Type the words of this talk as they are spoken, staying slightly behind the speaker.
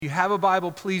If you have a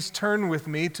Bible, please turn with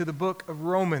me to the book of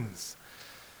Romans.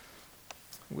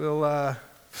 We'll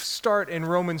start in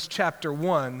Romans chapter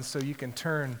 1, so you can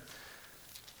turn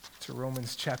to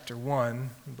Romans chapter 1,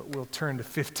 but we'll turn to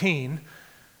 15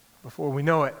 before we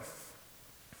know it.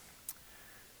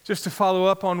 Just to follow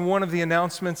up on one of the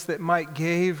announcements that Mike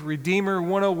gave, Redeemer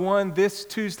 101 this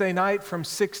Tuesday night from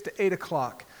 6 to 8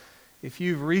 o'clock. If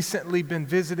you've recently been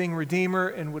visiting Redeemer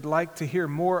and would like to hear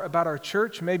more about our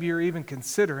church, maybe you're even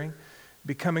considering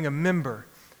becoming a member,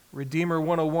 Redeemer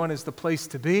 101 is the place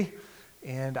to be,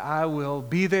 and I will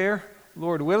be there,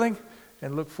 Lord willing,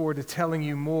 and look forward to telling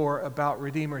you more about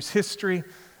Redeemer's history,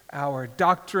 our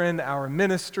doctrine, our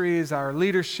ministries, our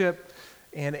leadership,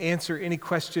 and answer any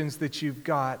questions that you've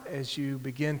got as you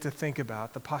begin to think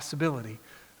about the possibility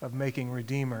of making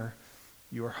Redeemer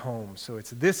your home. So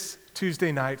it's this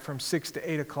Tuesday night from 6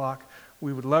 to 8 o'clock.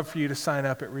 We would love for you to sign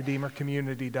up at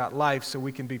redeemercommunity.life so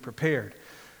we can be prepared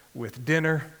with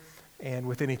dinner and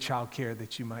with any child care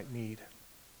that you might need.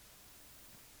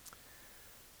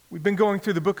 We've been going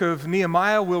through the book of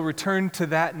Nehemiah. We'll return to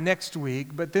that next week,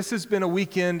 but this has been a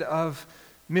weekend of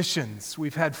missions.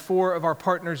 We've had 4 of our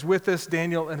partners with us,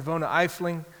 Daniel and Ivona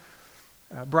Eifling,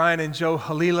 Brian and Joe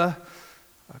Halila,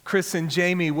 Chris and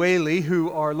Jamie Whaley, who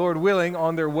are, Lord willing,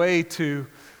 on their way to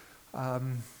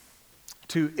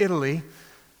Italy.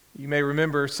 You may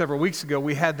remember several weeks ago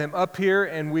we had them up here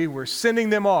and we were sending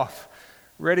them off,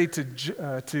 ready to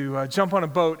jump on a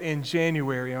boat in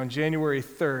January, on January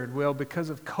 3rd. Well, because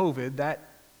of COVID, that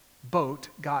boat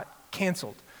got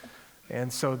canceled.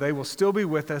 And so they will still be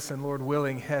with us and, Lord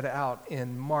willing, head out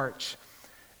in March.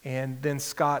 And then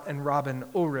Scott and Robin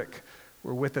Ulrich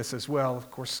were with us as well.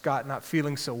 Of course, Scott not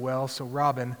feeling so well, so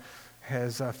Robin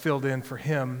has filled in for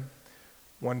him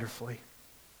wonderfully.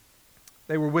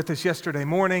 They were with us yesterday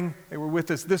morning. They were with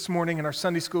us this morning in our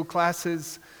Sunday school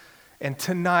classes. And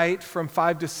tonight from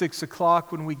 5 to 6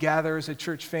 o'clock when we gather as a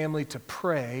church family to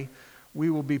pray, we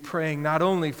will be praying not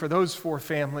only for those 4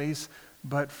 families,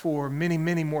 but for many,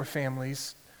 many more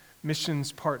families,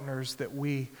 missions partners that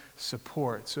we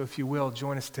support. So if you will,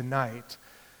 join us tonight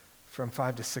from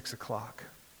 5 to 6 o'clock.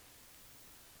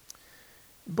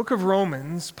 The book of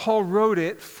Romans, Paul wrote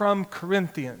it from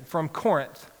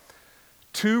Corinth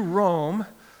to Rome,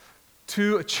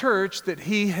 to a church that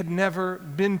he had never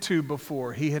been to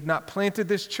before. He had not planted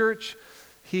this church.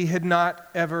 He had not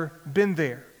ever been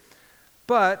there.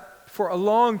 But for a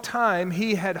long time,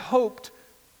 he had hoped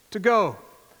to go.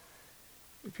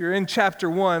 If you're in chapter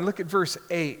 1, look at verse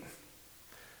 8.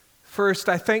 First,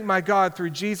 I thank my God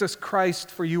through Jesus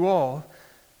Christ for you all,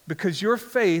 because your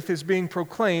faith is being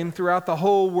proclaimed throughout the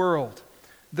whole world.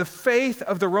 The faith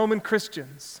of the Roman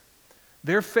Christians,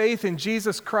 their faith in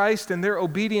Jesus Christ and their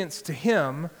obedience to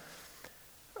Him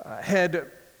had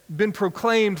been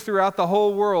proclaimed throughout the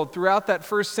whole world. Throughout that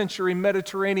first century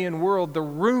Mediterranean world, the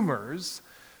rumors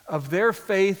of their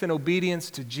faith and obedience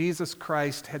to Jesus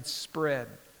Christ had spread.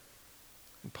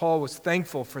 And Paul was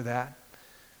thankful for that.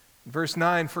 Verse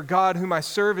 9, for God whom I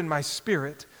serve in my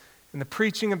spirit, and the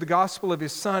preaching of the gospel of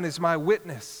His Son is my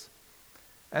witness,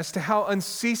 as to how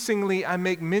unceasingly I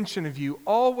make mention of you,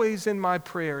 always in my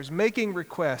prayers, making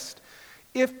request,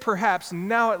 if perhaps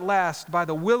now at last, by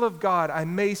the will of God, I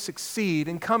may succeed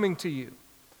in coming to you.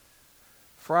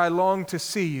 For I long to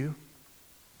see you,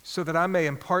 so that I may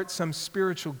impart some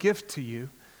spiritual gift to you,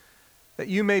 that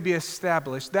you may be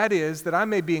established. That is, that I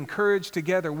may be encouraged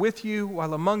together with you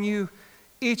while among you,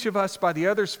 each of us by the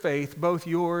other's faith, both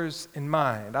yours and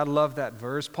mine. I love that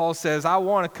verse. Paul says, I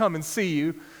want to come and see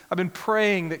you. I've been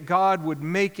praying that God would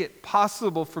make it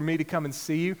possible for me to come and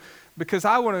see you because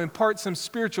I want to impart some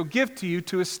spiritual gift to you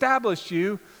to establish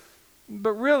you.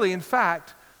 But really, in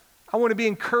fact, I want to be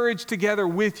encouraged together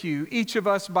with you, each of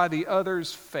us by the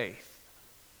other's faith.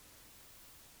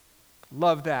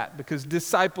 Love that, because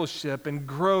discipleship and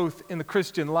growth in the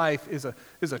Christian life is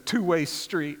a two-way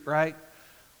street, right?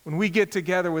 When we get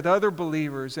together with other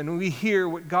believers and we hear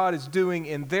what God is doing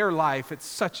in their life, it's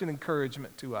such an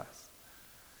encouragement to us.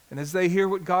 And as they hear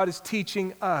what God is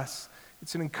teaching us,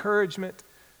 it's an encouragement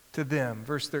to them.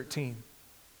 Verse 13.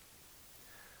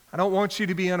 I don't want you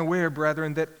to be unaware,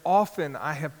 brethren, that often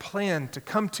I have planned to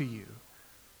come to you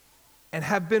and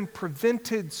have been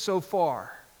prevented so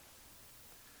far,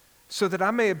 so that I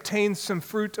may obtain some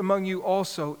fruit among you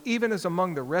also, even as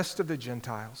among the rest of the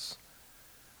Gentiles.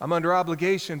 I'm under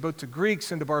obligation both to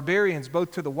Greeks and to barbarians,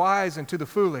 both to the wise and to the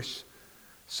foolish.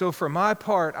 So for my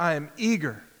part, I am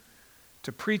eager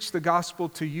to preach the gospel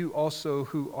to you also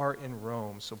who are in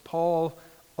Rome. So Paul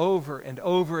over and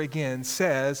over again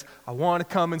says, I want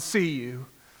to come and see you.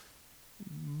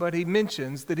 But he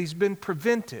mentions that he's been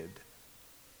prevented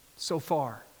so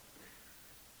far.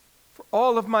 For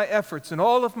all of my efforts and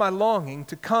all of my longing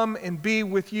to come and be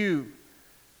with you,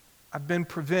 I've been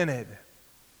prevented.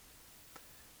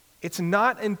 It's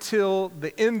not until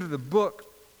the end of the book,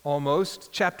 almost,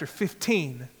 chapter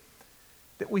 15,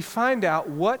 that we find out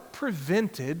what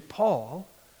prevented Paul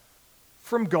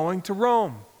from going to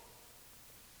Rome.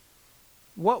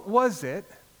 What was it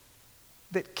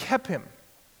that kept him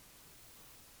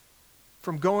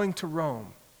from going to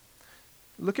Rome?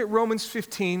 Look at Romans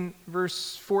 15,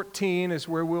 verse 14 is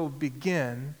where we'll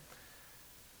begin.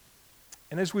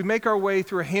 And as we make our way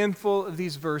through a handful of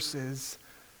these verses,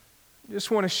 I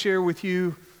just want to share with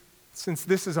you, since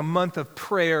this is a month of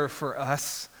prayer for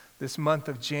us, this month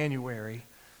of January,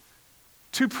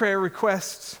 2 prayer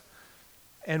requests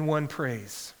and 1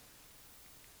 praise.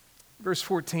 Verse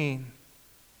 14.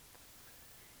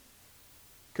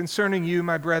 Concerning you,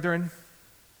 my brethren,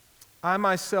 I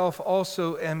myself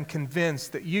also am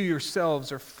convinced that you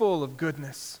yourselves are full of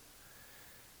goodness,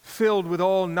 filled with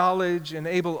all knowledge and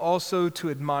able also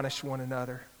to admonish one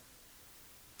another.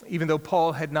 Even though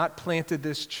Paul had not planted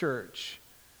this church,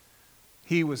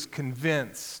 he was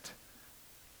convinced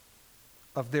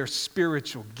of their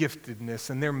spiritual giftedness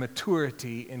and their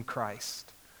maturity in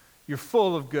Christ. You're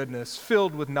full of goodness,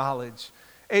 filled with knowledge,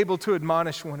 able to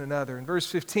admonish one another. In verse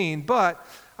 15, but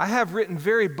I have written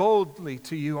very boldly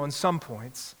to you on some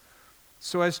points,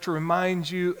 so as to remind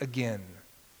you again.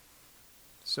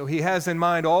 So he has in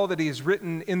mind all that he has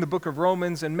written in the book of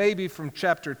Romans, and maybe from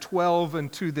chapter 12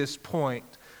 and to this point,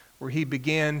 where he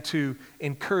began to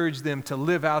encourage them to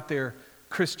live out their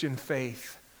Christian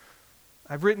faith.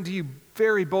 I've written to you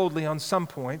very boldly on some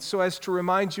points, so as to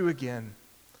remind you again,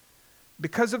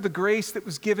 because of the grace that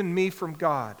was given me from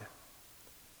God,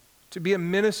 to be a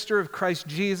minister of Christ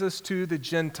Jesus to the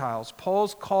Gentiles.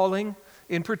 Paul's calling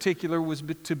in particular was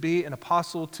to be an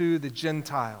apostle to the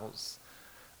Gentiles.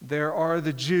 There are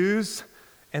the Jews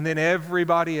and then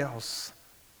everybody else,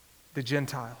 the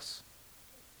Gentiles.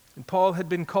 And Paul had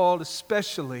been called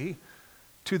especially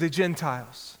to the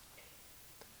Gentiles,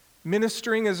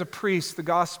 ministering as a priest the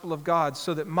gospel of God,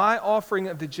 so that my offering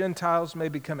of the Gentiles may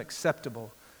become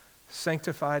acceptable,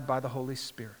 sanctified by the Holy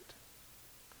Spirit.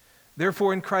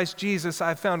 Therefore, in Christ Jesus, I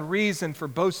have found reason for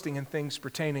boasting in things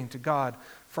pertaining to God.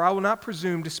 For I will not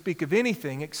presume to speak of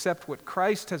anything except what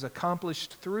Christ has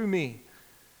accomplished through me,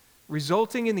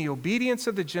 resulting in the obedience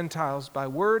of the Gentiles by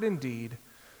word and deed,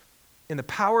 in the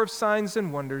power of signs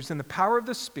and wonders, in the power of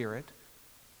the Spirit.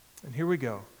 And here we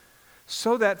go.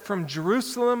 So that from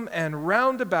Jerusalem and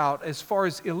round about as far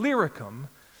as Illyricum,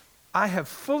 I have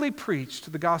fully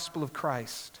preached the gospel of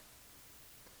Christ.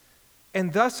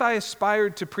 And thus I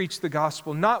aspired to preach the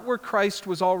gospel, not where Christ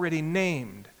was already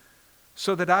named,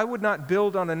 so that I would not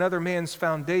build on another man's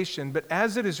foundation, but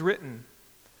as it is written,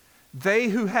 they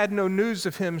who had no news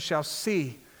of him shall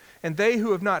see, and they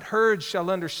who have not heard shall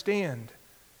understand.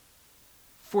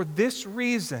 For this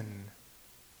reason,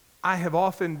 I have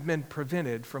often been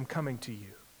prevented from coming to you.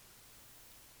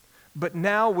 But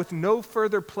now, with no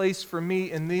further place for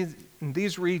me in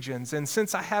these regions, and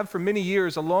since I have for many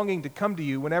years a longing to come to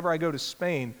you whenever I go to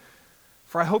Spain,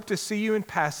 for I hope to see you in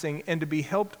passing and to be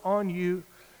helped on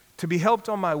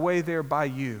my way there by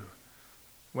you,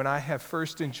 when I have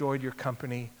first enjoyed your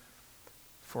company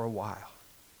for a while.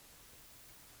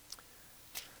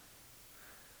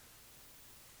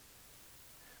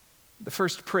 The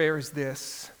first prayer is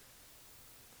this: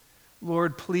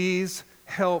 Lord, please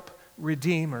help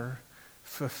Redeemer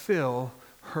fulfill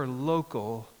her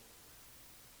local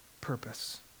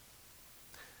purpose.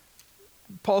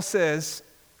 Paul says,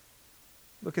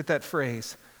 look at that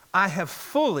phrase, I have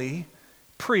fully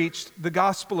preached the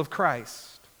gospel of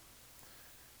Christ.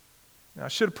 Now, I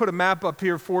should have put a map up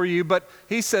here for you, but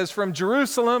he says from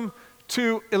Jerusalem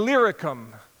to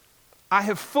Illyricum, I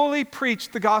have fully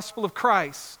preached the gospel of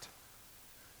Christ.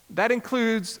 That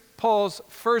includes Paul's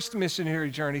first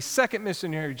missionary journey, second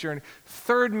missionary journey,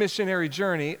 third missionary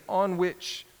journey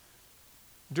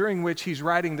during which he's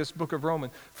writing this book of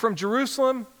Romans. From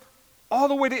Jerusalem all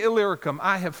the way to Illyricum,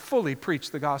 I have fully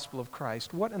preached the gospel of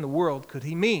Christ. What in the world could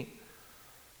he mean?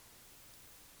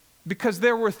 Because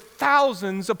there were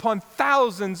thousands upon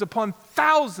thousands upon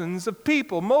thousands of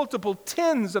people, multiple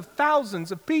tens of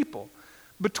thousands of people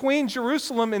between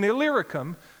Jerusalem and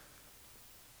Illyricum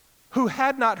who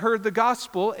had not heard the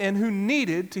gospel and who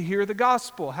needed to hear the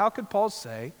gospel. How could Paul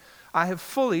say, I have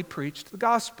fully preached the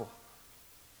gospel?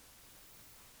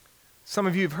 Some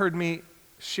of you have heard me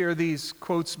share these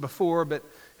quotes before, but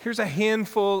here's a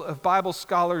handful of Bible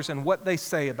scholars and what they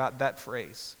say about that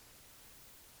phrase.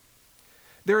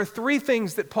 There are 3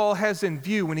 things that Paul has in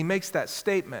view when he makes that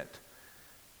statement.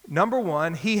 Number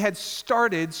 1, he had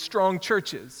started strong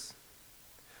churches.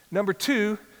 Number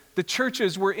 2, the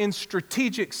churches were in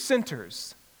strategic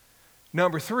centers.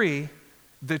 Number 3,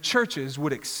 the churches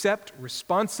would accept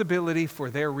responsibility for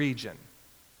their region.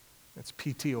 That's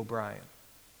P.T. O'Brien.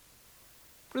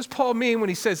 What does Paul mean when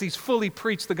he says he's fully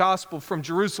preached the gospel from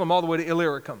Jerusalem all the way to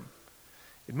Illyricum?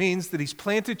 It means that he's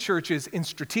planted churches in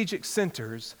strategic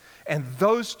centers, and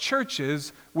those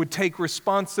churches would take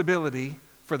responsibility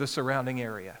for the surrounding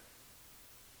area.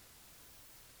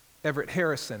 Everett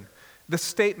Harrison. The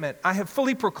statement, "I have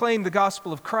fully proclaimed the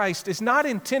gospel of Christ," is not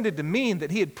intended to mean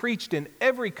that he had preached in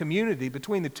every community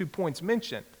between the 2 points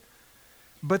mentioned,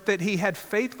 but that he had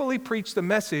faithfully preached the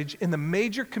message in the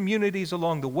major communities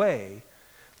along the way,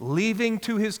 leaving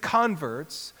to his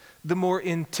converts the more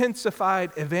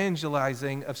intensified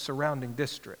evangelizing of surrounding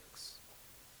districts.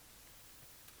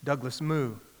 Douglas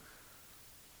Moo.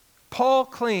 Paul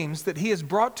claims that he has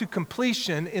brought to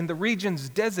completion in the regions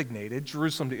designated,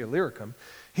 Jerusalem to Illyricum,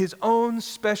 his own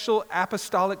special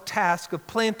apostolic task of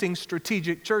planting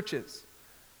strategic churches.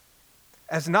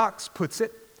 As Knox puts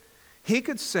it, he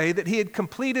could say that he had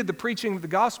completed the preaching of the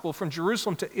gospel from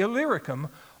Jerusalem to Illyricum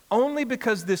only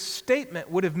because this statement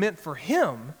would have meant for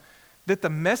him that the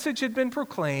message had been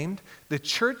proclaimed, the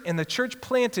church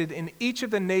planted in each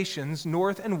of the nations,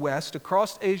 north and west,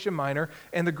 across Asia Minor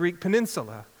and the Greek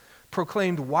peninsula,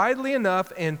 proclaimed widely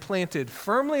enough and planted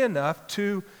firmly enough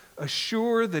to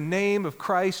assure the name of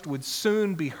Christ would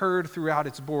soon be heard throughout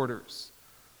its borders.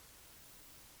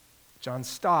 John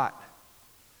Stott.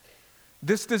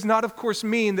 This does not, of course,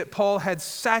 mean that Paul had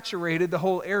saturated the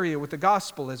whole area with the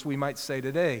gospel, as we might say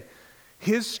today.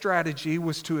 His strategy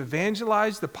was to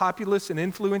evangelize the populous and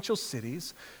influential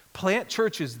cities, plant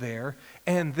churches there,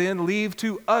 and then leave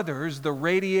to others the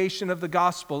radiation of the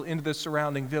gospel into the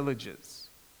surrounding villages.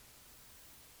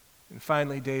 And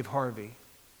finally, Dave Harvey.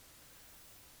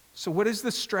 So what is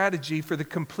the strategy for the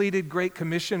completed Great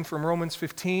Commission from Romans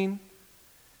 15?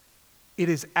 It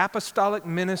is apostolic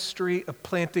ministry of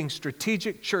planting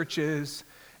strategic churches,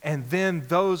 and then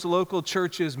those local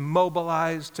churches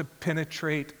mobilized to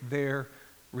penetrate their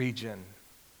region.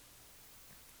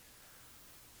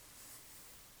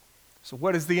 So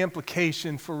what is the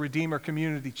implication for Redeemer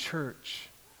Community Church?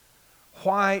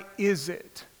 Why is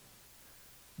it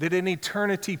that in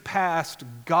eternity past,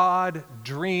 God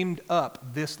dreamed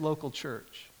up this local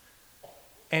church?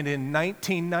 And in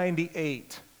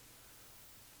 1998,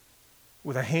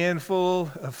 with a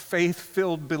handful of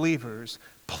faith-filled believers,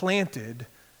 planted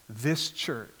this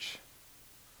church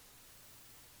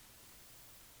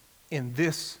in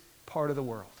this part of the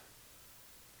world.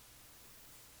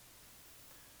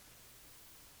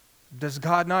 Does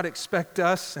God not expect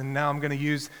us, and now I'm going to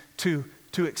use, to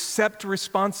accept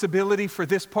responsibility for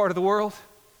this part of the world?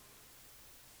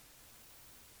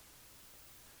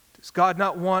 Does God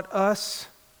not want us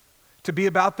to be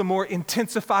about the more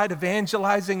intensified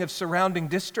evangelizing of surrounding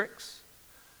districts?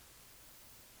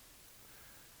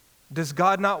 Does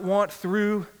God not want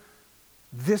through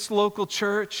this local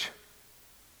church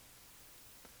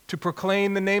to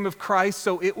proclaim the name of Christ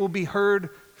so it will be heard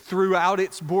throughout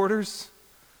its borders?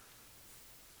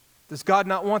 Does God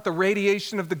not want the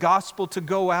radiation of the gospel to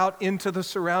go out into the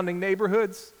surrounding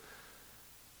neighborhoods?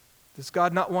 Does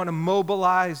God not want to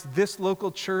mobilize this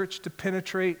local church to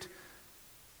penetrate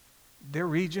their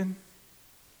region?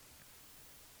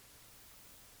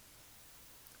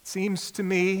 It seems to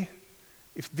me,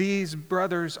 if these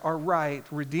brothers are right,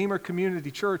 Redeemer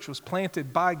Community Church was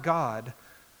planted by God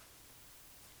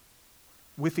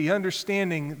with the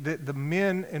understanding that the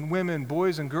men and women,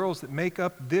 boys and girls that make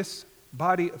up this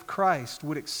body of Christ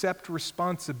would accept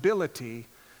responsibility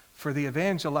for the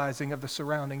evangelizing of the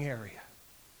surrounding area.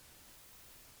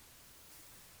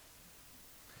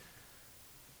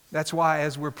 That's why,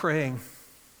 as we're praying,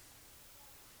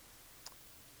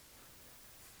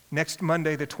 next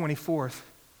Monday, the 24th,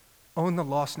 own the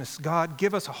lostness. God,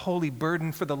 give us a holy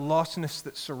burden for the lostness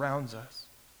that surrounds us.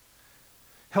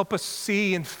 Help us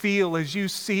see and feel as you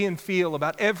see and feel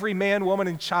about every man, woman,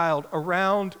 and child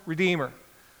around Redeemer.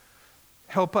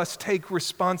 Help us take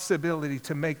responsibility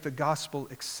to make the gospel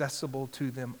accessible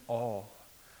to them all.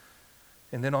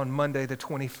 And then on Monday, the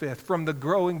 25th, from the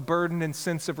growing burden and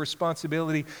sense of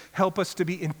responsibility, help us to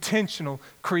be intentional,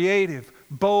 creative,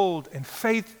 bold, and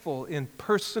faithful in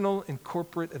personal and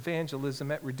corporate evangelism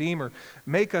at Redeemer.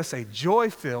 Make us a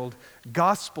joy-filled,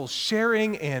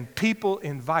 gospel-sharing, and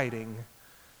people-inviting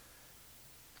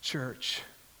church.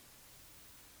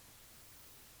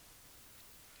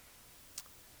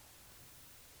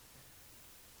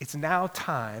 It's now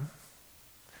time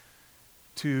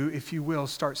to, if you will,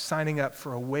 start signing up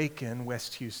for Awaken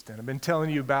West Houston. I've been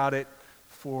telling you about it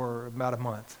for about a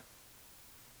month.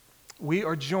 we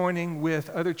are joining with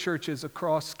other churches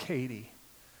across Katy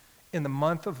in the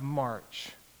month of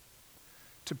March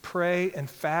to pray and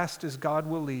fast as God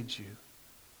will lead you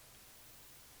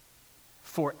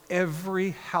for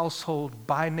every household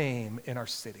by name in our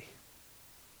city.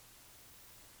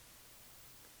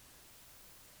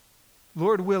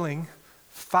 Lord willing,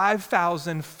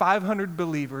 5,500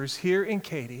 believers here in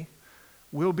Katy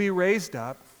will be raised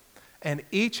up, and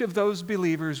each of those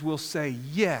believers will say,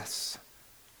 yes,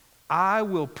 I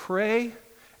will pray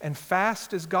and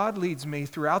fast as God leads me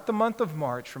throughout the month of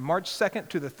March, from March 2nd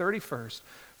to the 31st,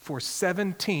 for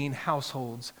 17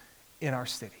 households in our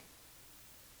city.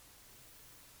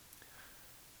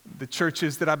 The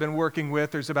churches that I've been working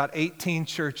with, there's about 18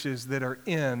 churches that are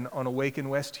in on Awaken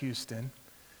West Houston.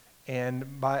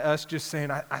 And by us just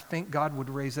saying, I think God would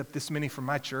raise up this many for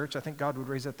my church, I think God would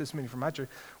raise up this many for my church,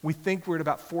 we think we're at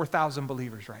about 4,000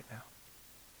 believers right now.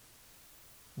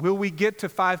 Will we get to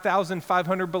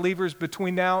 5,500 believers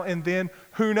between now and then?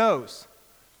 Who knows?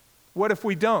 What if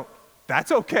we don't?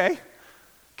 That's okay.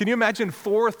 Can you imagine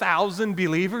 4,000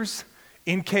 believers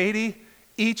in Katy,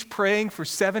 each praying for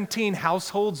 17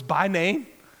 households by name?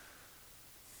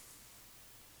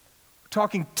 We're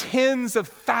talking tens of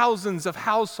thousands of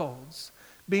households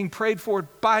being prayed for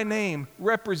by name,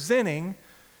 representing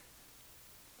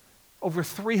over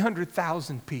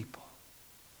 300,000 people.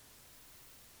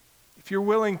 If you're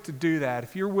willing to do that,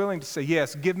 if you're willing to say,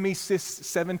 yes, give me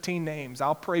 17 names,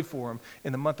 I'll pray for them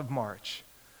in the month of March.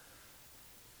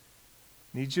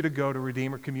 I need you to go to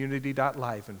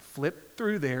redeemercommunity.life and flip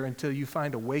through there until you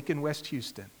find Awaken West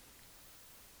Houston.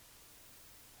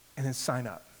 And then sign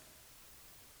up.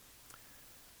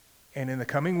 And in the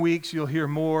coming weeks, you'll hear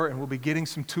more, and we'll be getting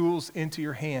some tools into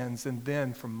your hands. And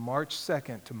then from March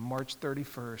 2nd to March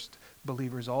 31st,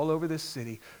 believers all over this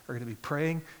city are going to be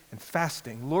praying and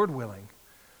fasting, Lord willing,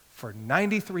 for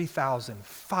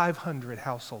 93,500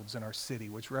 households in our city,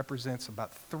 which represents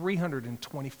about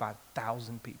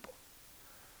 325,000 people.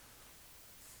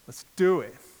 Let's do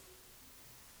it.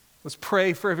 Let's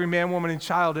pray for every man, woman, and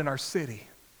child in our city.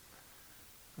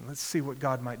 And let's see what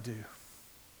God might do.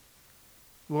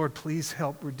 Lord, please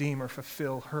help Redeemer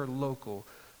fulfill her local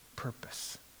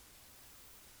purpose.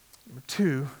 Number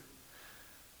 2,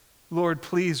 Lord,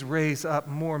 please raise up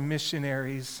more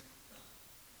missionaries.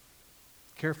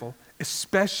 Careful,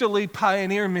 especially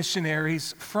pioneer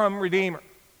missionaries from Redeemer.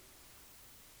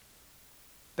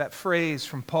 That phrase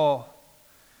from Paul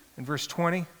in verse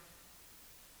 20.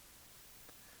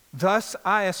 Thus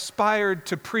I aspired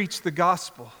to preach the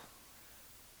gospel,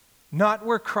 not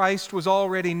where Christ was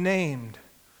already named,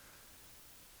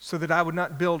 so that I would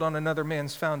not build on another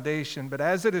man's foundation. But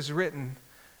as it is written,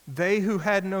 they who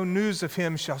had no news of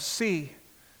him shall see,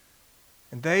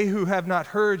 and they who have not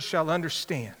heard shall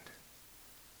understand.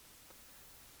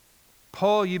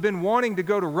 Paul, you've been wanting to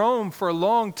go to Rome for a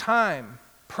long time,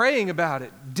 praying about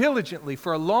it diligently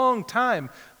for a long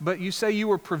time, but you say you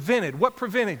were prevented. What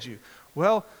prevented you?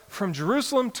 Well, from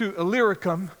Jerusalem to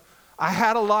Illyricum, I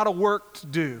had a lot of work to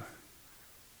do.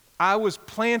 I was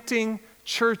planting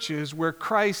churches where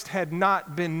Christ had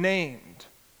not been named.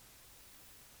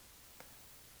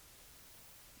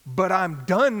 But I'm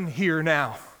done here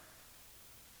now.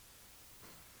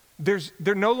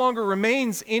 There no longer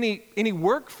remains any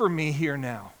work for me here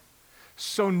now.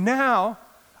 So now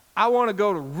I want to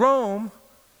go to Rome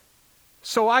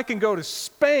so I can go to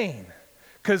Spain,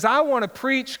 because I want to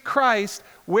preach Christ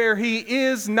where he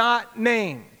is not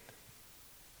named.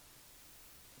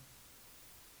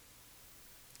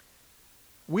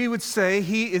 We would say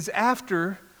he is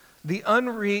after the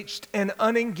unreached and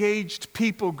unengaged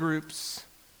people groups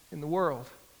in the world.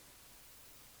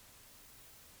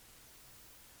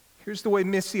 Here's the way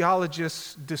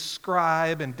missiologists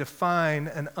describe and define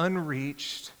an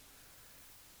unreached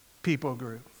people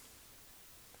group.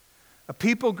 A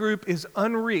people group is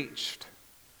unreached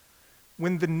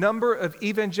when the number of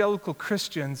evangelical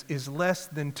Christians is less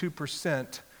than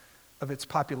 2% of its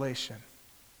population.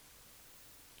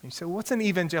 You say, well, what's an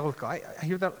evangelical? I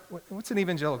hear that. What's an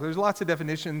evangelical? There's lots of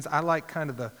definitions. I like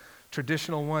kind of the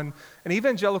traditional one. An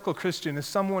evangelical Christian is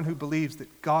someone who believes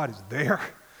that God is there,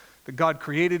 that God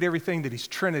created everything, that he's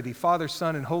Trinity, Father,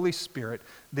 Son, and Holy Spirit,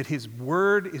 that his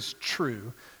word is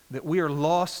true, that we are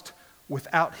lost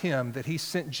without him, that he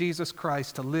sent Jesus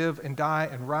Christ to live and die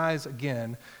and rise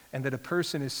again, and that a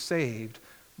person is saved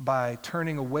by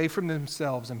turning away from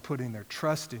themselves and putting their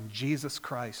trust in Jesus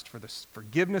Christ for the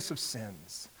forgiveness of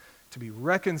sins, to be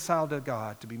reconciled to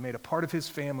God, to be made a part of his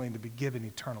family, and to be given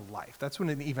eternal life. That's what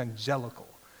an evangelical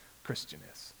Christian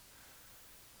is.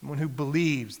 Someone who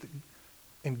believes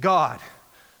in God,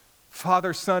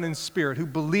 Father, Son, and Spirit, who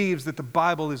believes that the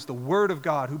Bible is the Word of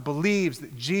God, who believes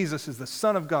that Jesus is the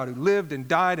Son of God, who lived and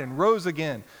died and rose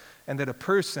again, and that a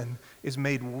person is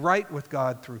made right with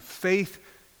God through faith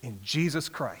in Jesus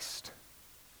Christ.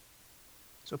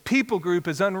 So people group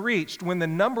is unreached when the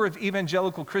number of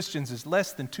evangelical Christians is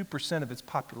less than 2% of its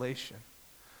population.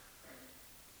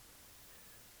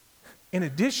 In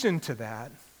addition to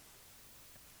that,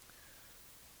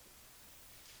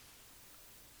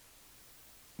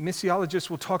 missiologists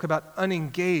will talk about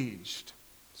unengaged.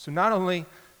 So not only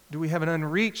do we have an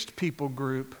unreached people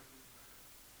group,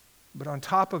 but on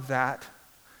top of that,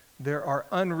 there are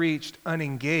unreached,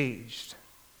 unengaged.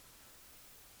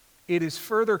 It is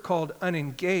further called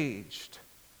unengaged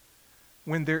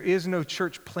when there is no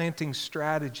church planting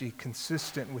strategy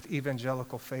consistent with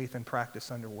evangelical faith and practice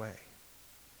underway.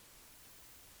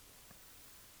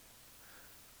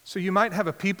 So you might have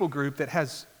a people group that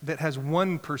has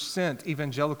 1%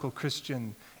 evangelical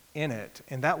Christian in it,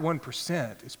 and that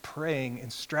 1% is praying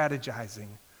and strategizing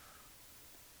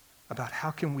about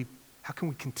how can we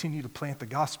continue to plant the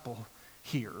gospel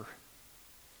here.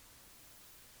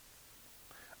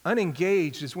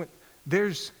 Unengaged is when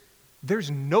there's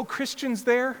no Christians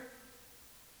there,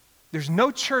 there's no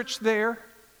church there,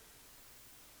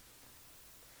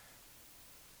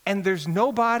 and there's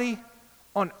nobody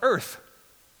on earth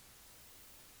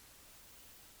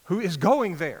who is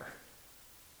going there.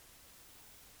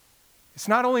 It's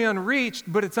not only unreached,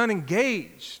 but it's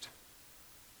unengaged.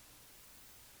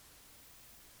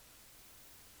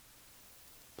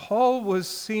 Paul was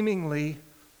seemingly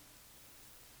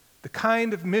the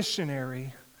kind of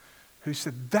missionary who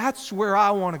said, that's where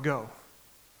I want to go.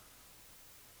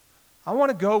 I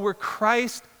want to go where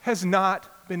Christ has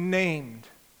not been named.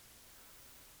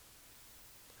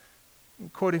 I'm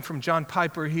quoting from John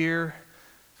Piper here,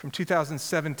 from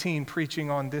 2017, preaching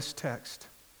on this text.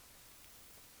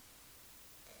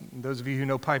 And those of you who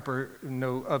know Piper,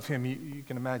 know of him, you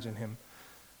can imagine him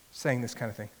saying this kind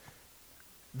of thing.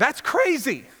 That's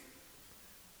crazy.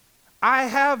 I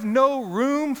have no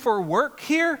room for work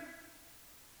here.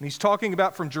 And he's talking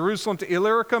about from Jerusalem to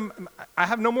Illyricum. I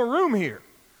have no more room here.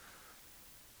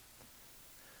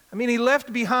 I mean, he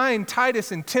left behind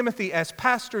Titus and Timothy as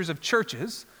pastors of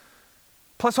churches,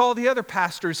 plus all the other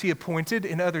pastors he appointed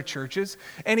in other churches.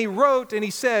 And he wrote and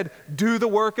he said, do the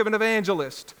work of an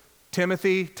evangelist.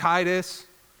 Timothy, Titus.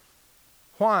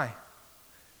 Why?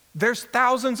 There's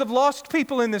thousands of lost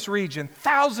people in this region.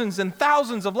 Thousands and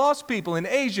thousands of lost people in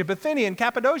Asia, Bithynia, and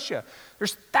Cappadocia.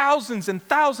 There's thousands and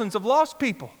thousands of lost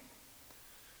people.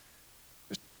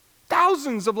 There's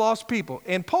thousands of lost people.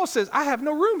 And Paul says, I have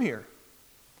no room here.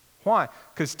 Why?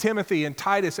 Because Timothy and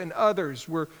Titus and others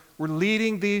were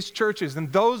leading these churches,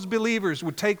 and those believers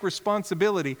would take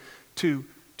responsibility to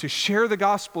share the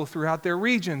gospel throughout their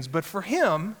regions. But for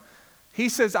him, he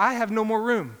says, I have no more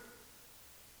room.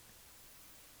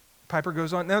 Piper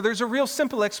goes on, now there's a real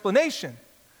simple explanation.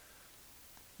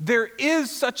 There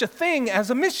is such a thing as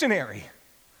a missionary.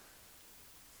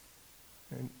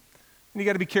 And you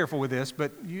got to be careful with this,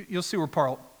 but you'll see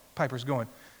where Piper's going.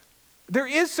 There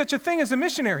is such a thing as a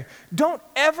missionary. Don't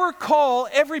ever call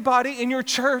everybody in your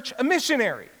church a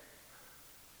missionary.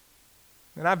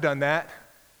 And I've done that.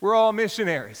 We're all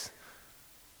missionaries.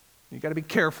 You got to be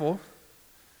careful.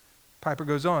 Piper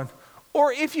goes on.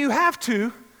 Or if you have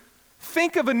to,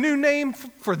 think of a new name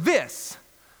for this.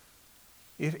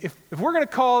 If we're going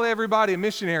to call everybody a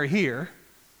missionary here,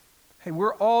 hey,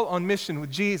 we're all on mission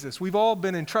with Jesus. We've all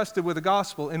been entrusted with the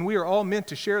gospel, and we are all meant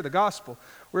to share the gospel.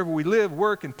 Wherever we live,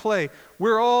 work, and play,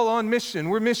 we're all on mission.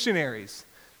 We're missionaries.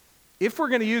 If we're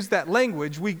going to use that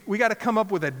language, we got to come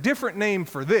up with a different name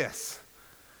for this.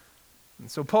 And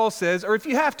so Paul says, or if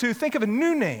you have to, think of a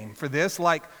new name for this,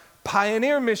 like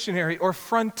pioneer missionary or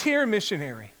frontier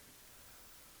missionary.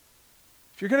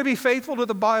 If you're going to be faithful to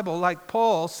the Bible, like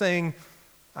Paul saying,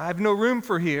 I have no room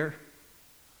for here.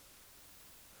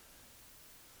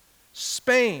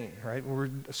 Spain, right?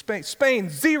 Spain,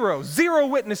 zero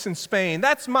witness in Spain.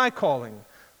 That's my calling,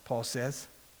 Paul says.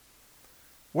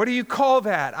 What do you call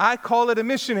that? I call it a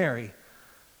missionary.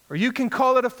 Or you can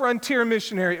call it a frontier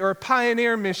missionary or a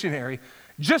pioneer missionary.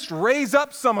 Just raise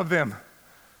up some of them.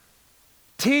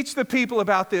 Teach the people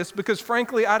about this, because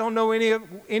frankly, I don't know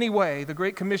any way the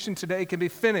Great Commission today can be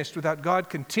finished without God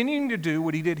continuing to do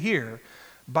what he did here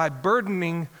by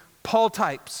burdening Paul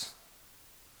types.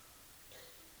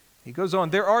 He goes on,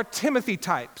 there are Timothy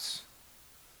types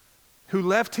who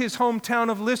left his hometown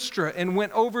of Lystra and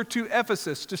went over to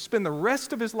Ephesus to spend the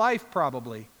rest of his life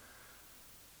probably.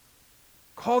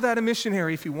 Call that a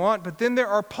missionary if you want, but then there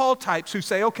are Paul types who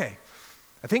say, okay,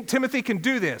 I think Timothy can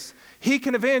do this. He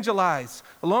can evangelize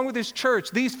along with his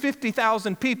church, these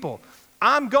 50,000 people.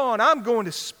 I'm going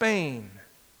to Spain.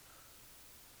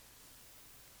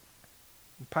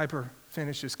 And Piper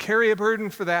finishes, carry a burden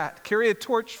for that. Carry a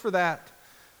torch for that.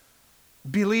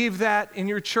 Believe that in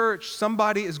your church,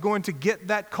 somebody is going to get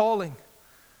that calling.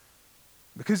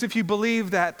 Because if you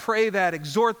believe that, pray that,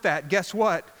 exhort that, guess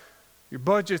what? Your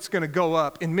budget's going to go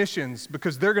up in missions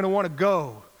because they're going to want to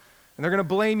go. And they're going to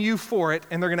blame you for it,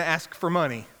 and they're going to ask for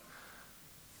money.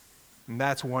 And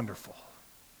that's wonderful.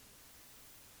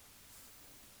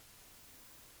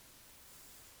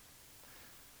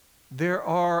 There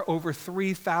are over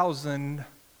 3,000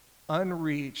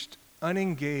 unreached,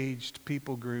 unengaged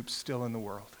people groups still in the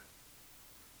world.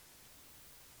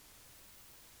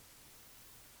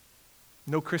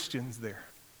 No Christians there.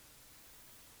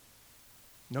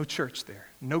 No church there.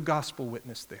 No gospel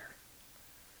witness there.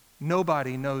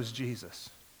 Nobody knows Jesus.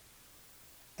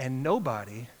 And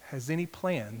nobody has any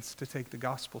plans to take the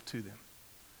gospel to them.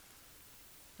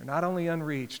 They're not only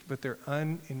unreached, but they're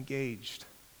unengaged.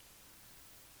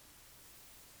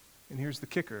 And here's the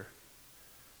kicker.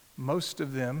 Most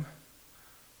of them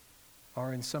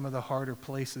are in some of the harder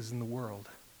places in the world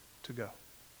to go.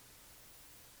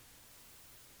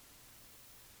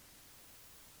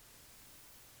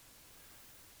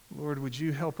 Lord, would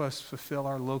you help us fulfill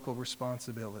our local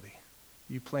responsibility?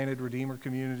 You planted Redeemer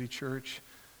Community Church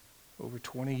over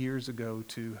 20 years ago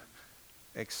to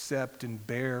accept and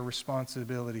bear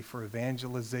responsibility for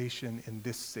evangelization in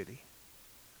this city.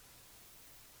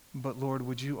 But Lord,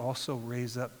 would you also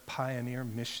raise up pioneer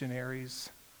missionaries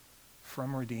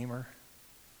from Redeemer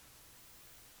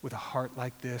with a heart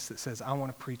like this that says, I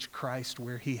want to preach Christ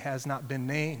where he has not been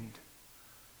named.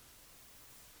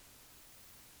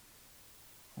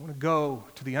 I want to go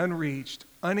to the unreached,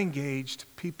 unengaged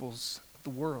peoples of the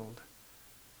world.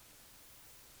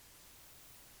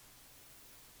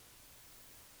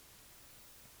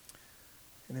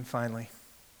 And then finally,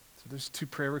 so there's 2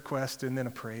 prayer requests and then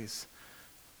a praise.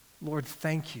 Lord,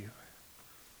 thank you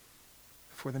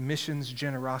for the missions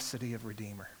generosity of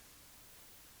Redeemer.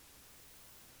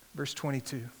 Verse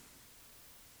 22.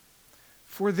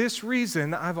 For this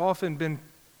reason, I've often been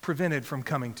prevented from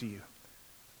coming to you.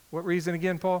 What reason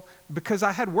again, Paul? Because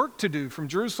I had work to do from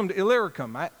Jerusalem to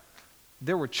Illyricum.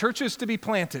 There were churches to be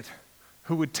planted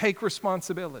who would take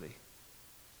responsibility.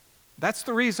 That's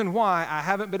the reason why I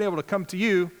haven't been able to come to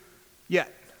you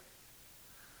yet.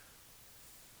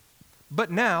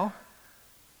 But now,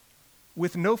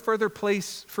 with no further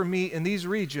place for me in these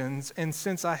regions, and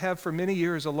since I have for many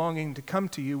years a longing to come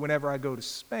to you whenever I go to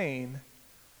Spain,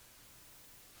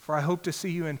 for I hope to see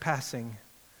you in passing,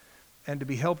 and to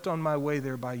be helped on my way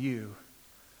there by you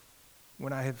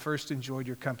when I had first enjoyed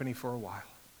your company for a while.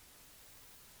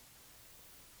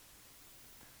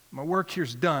 My work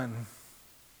here's done,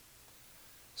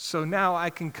 so now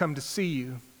I can come to see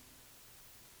you.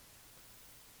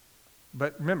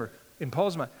 But remember, in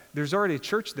Paul's mind, there's already a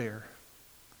church there.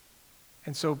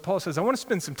 And so Paul says, I want to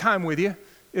spend some time with you.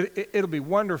 It'll be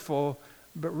wonderful,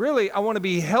 but really I want to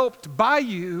be helped by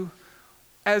you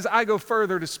as I go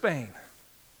further to Spain.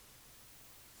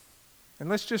 And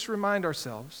let's just remind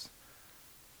ourselves,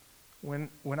 when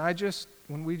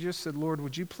we just said, Lord,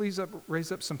 would you please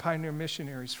raise up some pioneer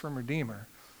missionaries from Redeemer?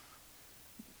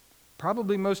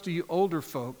 Probably most of you older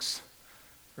folks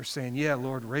are saying, yeah,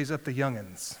 Lord, raise up the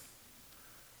young'uns.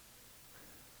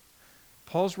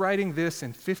 Paul's writing this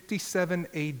in 57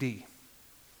 AD.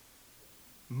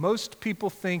 Most people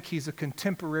think he's a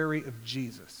contemporary of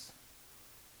Jesus.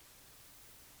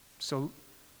 So,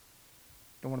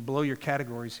 don't want to blow your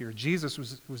categories here. Jesus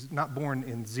was not born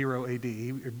in 0 AD.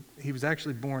 He was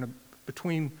actually born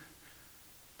between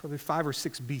probably 5 or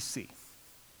 6 BC.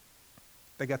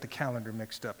 They got the calendar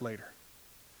mixed up later.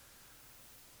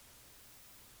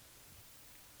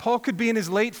 Paul could be in his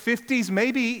late 50s,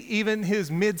 maybe even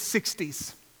his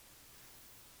mid-60s.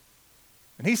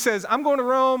 And he says, I'm going to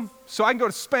Rome so I can go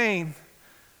to Spain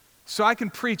so I can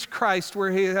preach Christ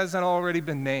where he hasn't already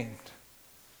been named.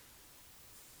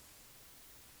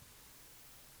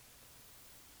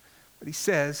 But he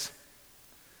says,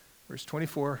 verse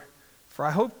 24, for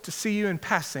I hope to see you in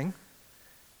passing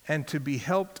and to be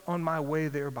helped on my way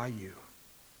there by you.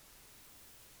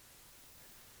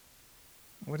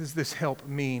 What does this help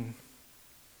mean?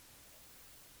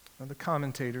 Well, the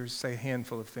commentators say a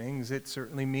handful of things. It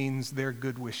certainly means their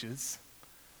good wishes.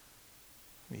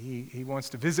 He wants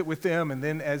to visit with them, and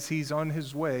then as he's on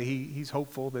his way, he's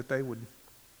hopeful that they would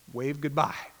wave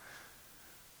goodbye.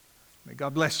 May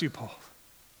God bless you, Paul.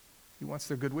 He wants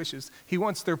their good wishes. He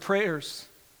wants their prayers.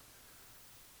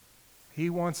 He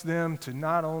wants them to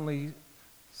not only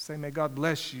say, may God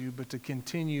bless you, but to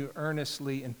continue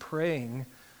earnestly in praying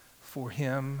for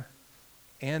him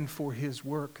and for his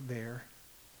work there.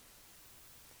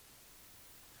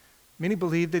 Many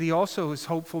believe that he also is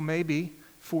hopeful maybe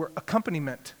for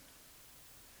accompaniment,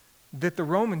 that the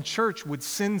Roman church would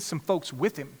send some folks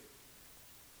with him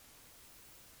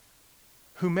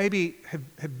who maybe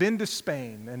have been to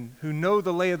Spain and who know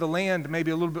the lay of the land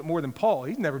maybe a little bit more than Paul.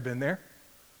 He's never been there.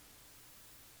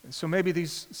 And so maybe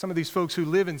some of these folks who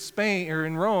live in Spain or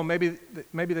in Rome, maybe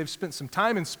they've spent some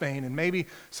time in Spain, and maybe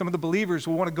some of the believers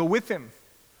will want to go with him.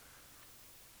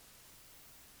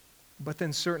 But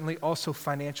then certainly also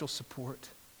financial support.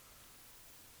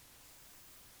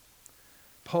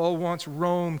 Paul wants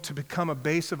Rome to become a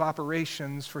base of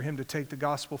operations for him to take the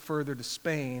gospel further to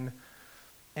Spain,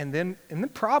 and then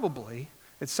probably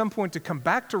at some point to come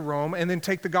back to Rome and then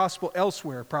take the gospel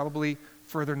elsewhere, probably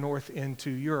further north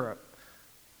into Europe.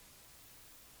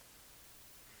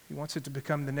 He wants it to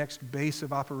become the next base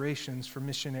of operations for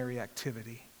missionary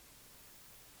activity.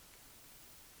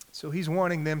 So he's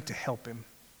wanting them to help him.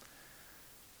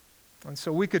 And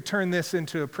so we could turn this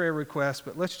into a prayer request,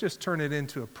 but let's just turn it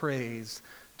into a praise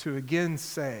to again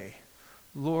say,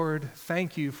 Lord,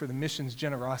 thank you for the missions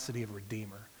generosity of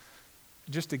Redeemer.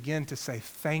 Just again to say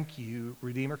thank you,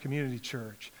 Redeemer Community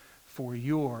Church, for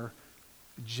your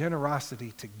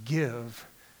generosity to give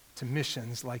to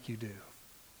missions like you do.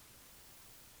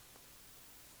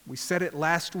 We said it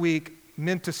last week,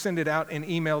 meant to send it out in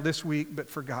email this week, but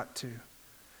forgot to.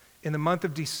 In the month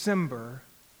of December,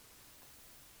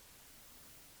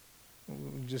 I'll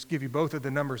just give you both of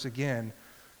the numbers again.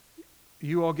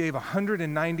 You all gave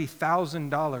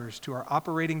 $190,000 to our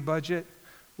operating budget,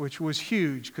 which was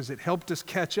huge because it helped us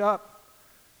catch up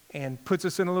and puts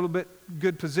us in a little bit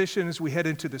good position as we head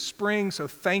into the spring. So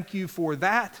thank you for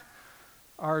that.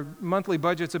 Our monthly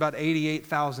budget's about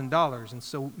 $88,000, and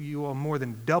so you all more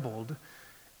than doubled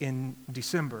in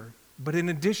December. But in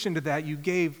addition to that, you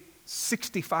gave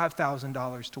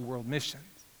 $65,000 to World Missions.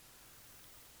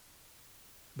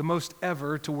 The most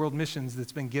ever to World Missions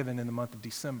that's been given in the month of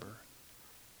December.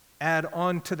 Add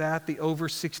on to that the over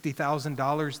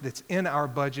 $60,000 that's in our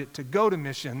budget to go to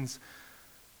missions.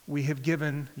 We have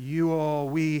given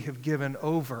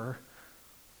over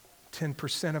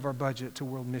 10% of our budget to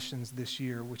World Missions this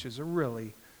year, which is a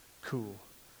really cool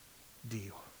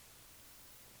deal.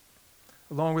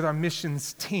 Along with our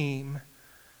missions team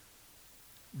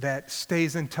that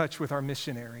stays in touch with our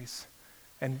missionaries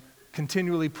and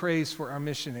continually prays for our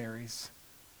missionaries.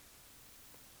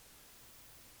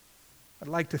 I'd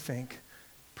like to think,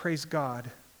 praise God,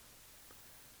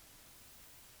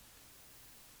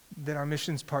 that our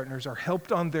missions partners are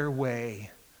helped on their way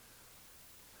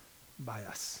by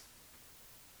us.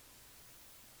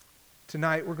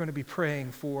 Tonight, we're going to be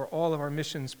praying for all of our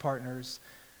missions partners,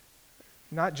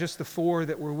 not just the 4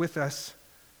 that were with us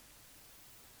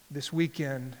this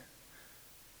weekend,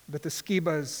 but the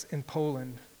Skibas in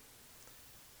Poland.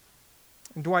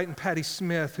 And Dwight and Patty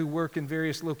Smith, who work in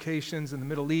various locations in the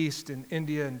Middle East, in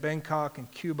India, and Bangkok, and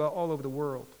Cuba, all over the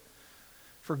world.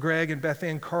 For Greg and Beth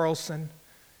Ann Carlson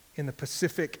in the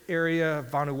Pacific area,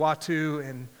 Vanuatu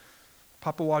and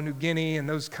Papua New Guinea and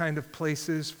those kind of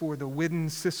places. For the Whidden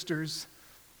sisters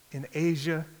in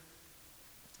Asia.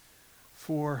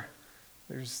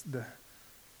 There's the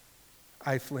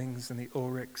Eiflings and the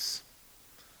Ulrichs.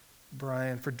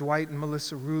 Brian, for Dwight and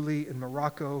Melissa Ruley in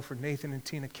Morocco, for Nathan and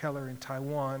Tina Keller in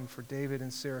Taiwan, for David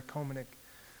and Sarah Komenik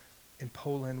in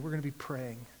Poland. We're going to be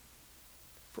praying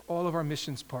for all of our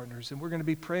missions partners, and we're going to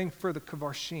be praying for the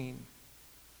Kvarsheen.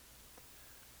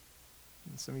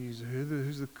 And some of you say,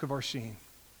 who's the Kvarsheen?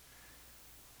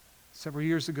 Several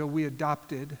years ago, we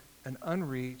adopted an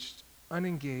unreached,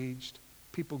 unengaged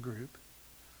people group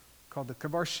called the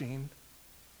Kvarsheen,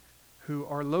 who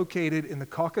are located in the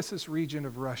Caucasus region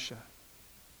of Russia.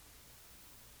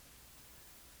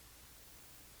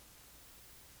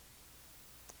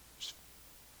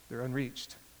 They're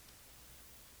unreached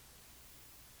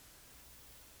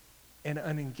and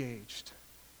unengaged.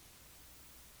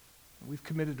 We've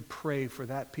committed to pray for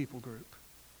that people group.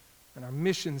 And our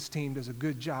missions team does a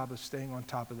good job of staying on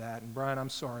top of that. And Brian, I'm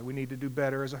sorry, we need to do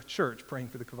better as a church praying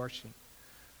for the Kvarsheen.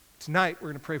 Tonight, we're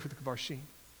going to pray for the Kvarsheen.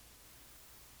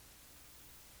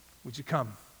 Would you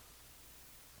come?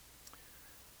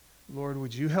 Lord,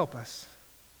 would you help us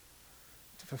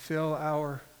to fulfill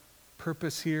our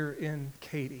purpose here in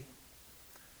Katy?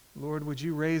 Lord, would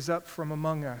you raise up from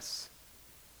among us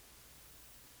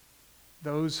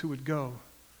those who would go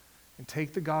and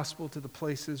take the gospel to the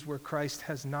places where Christ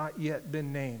has not yet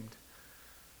been named.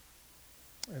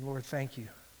 And Lord, thank you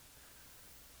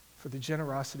for the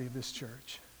generosity of this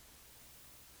church.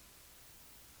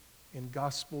 in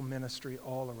gospel ministry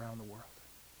all around the world.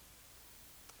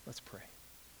 Let's pray.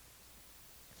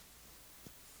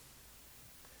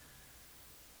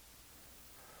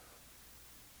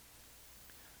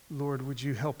 Lord, would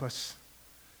you help us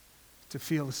to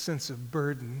feel a sense of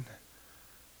burden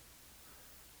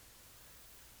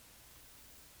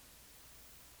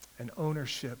and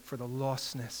ownership for the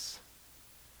lostness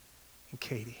in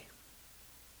Katy.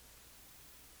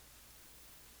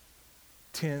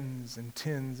 Tens and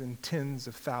tens and tens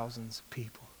of thousands of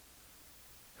people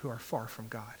who are far from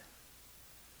God,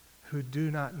 who do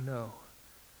not know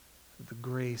the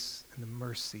grace and the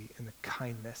mercy and the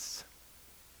kindness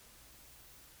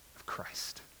of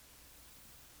Christ.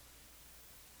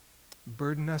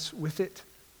 Burden us with it.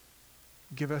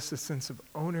 Give us a sense of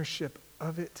ownership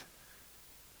of it.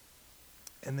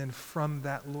 And then from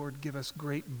that, Lord, give us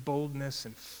great boldness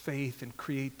and faith and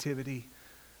creativity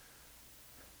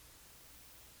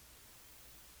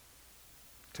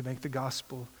to make the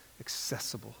gospel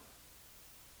accessible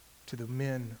to the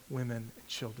men, women, and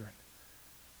children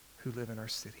who live in our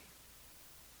city.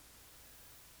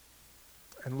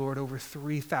 And Lord, over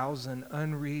 3,000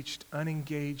 unreached,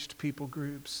 unengaged people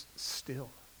groups still.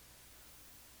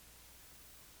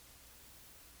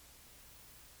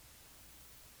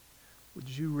 Would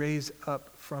you raise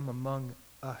up from among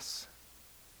us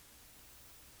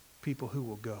people who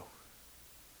will go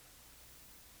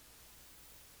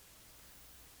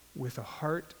with a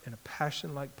heart and a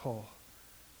passion like Paul?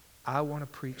 I want to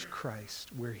preach Christ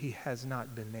where he has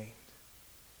not been named.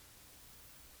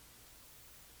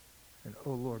 And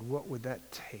oh Lord, what would that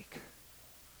take?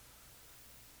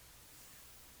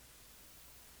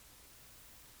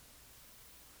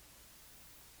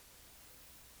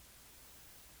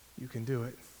 You can do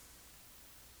it.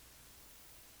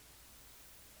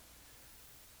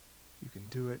 You can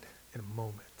do it in a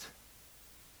moment.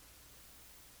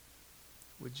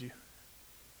 Would you?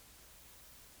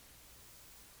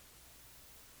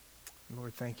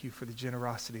 Lord, thank you for the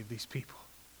generosity of these people,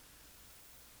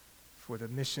 for the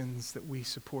missions that we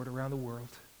support around the world.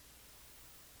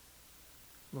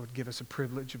 Lord, give us a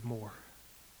privilege of more.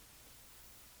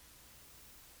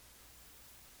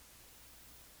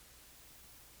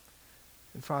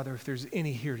 And Father, if there's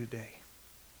any here today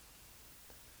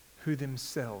who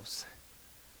themselves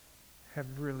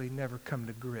have really never come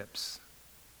to grips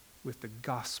with the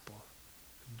gospel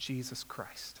of Jesus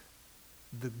Christ,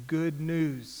 the good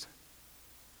news,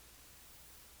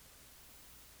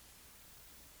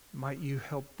 might you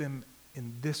help them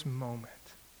in this moment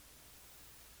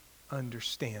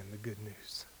understand the good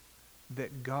news,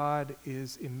 that God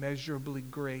is immeasurably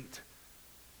great,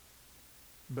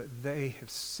 but they have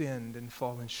sinned and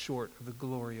fallen short of the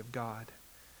glory of God,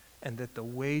 and that the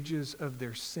wages of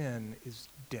their sin is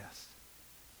death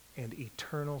and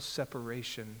eternal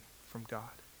separation from God,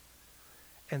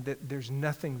 and that there's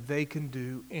nothing they can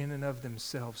do in and of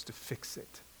themselves to fix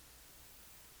it,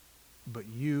 but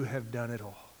you have done it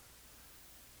all.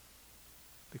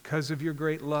 Because of your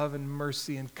great love and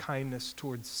mercy and kindness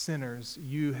towards sinners,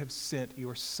 you have sent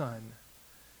your Son,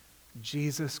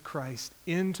 Jesus Christ,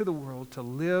 into the world to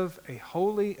live a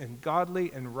holy and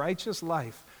godly and righteous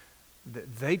life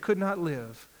that they could not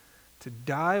live, to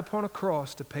die upon a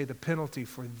cross to pay the penalty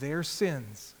for their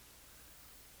sins,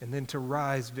 and then to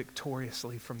rise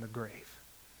victoriously from the grave.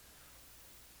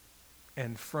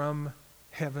 And from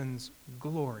heaven's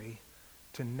glory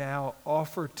to now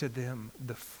offer to them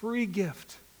the free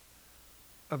gift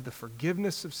of the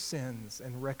forgiveness of sins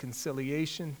and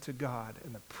reconciliation to God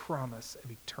and the promise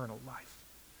of eternal life.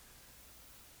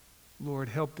 Lord,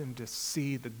 help them to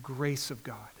see the grace of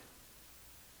God,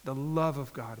 the love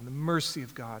of God, and the mercy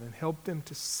of God, and help them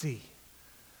to see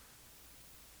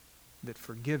that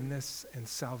forgiveness and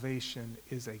salvation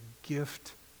is a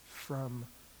gift from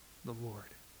the Lord.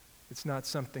 It's not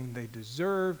something they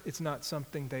deserve. It's not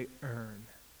something they earn.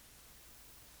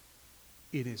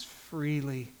 It is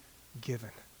freely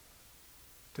given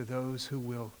to those who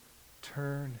will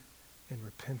turn in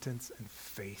repentance and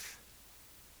faith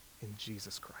in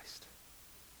Jesus Christ.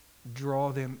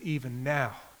 Draw them even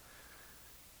now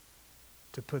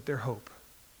to put their hope,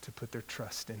 to put their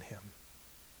trust in him.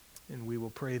 And we will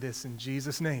pray this in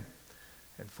Jesus' name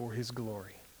and for his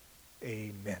glory.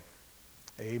 Amen.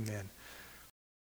 Amen.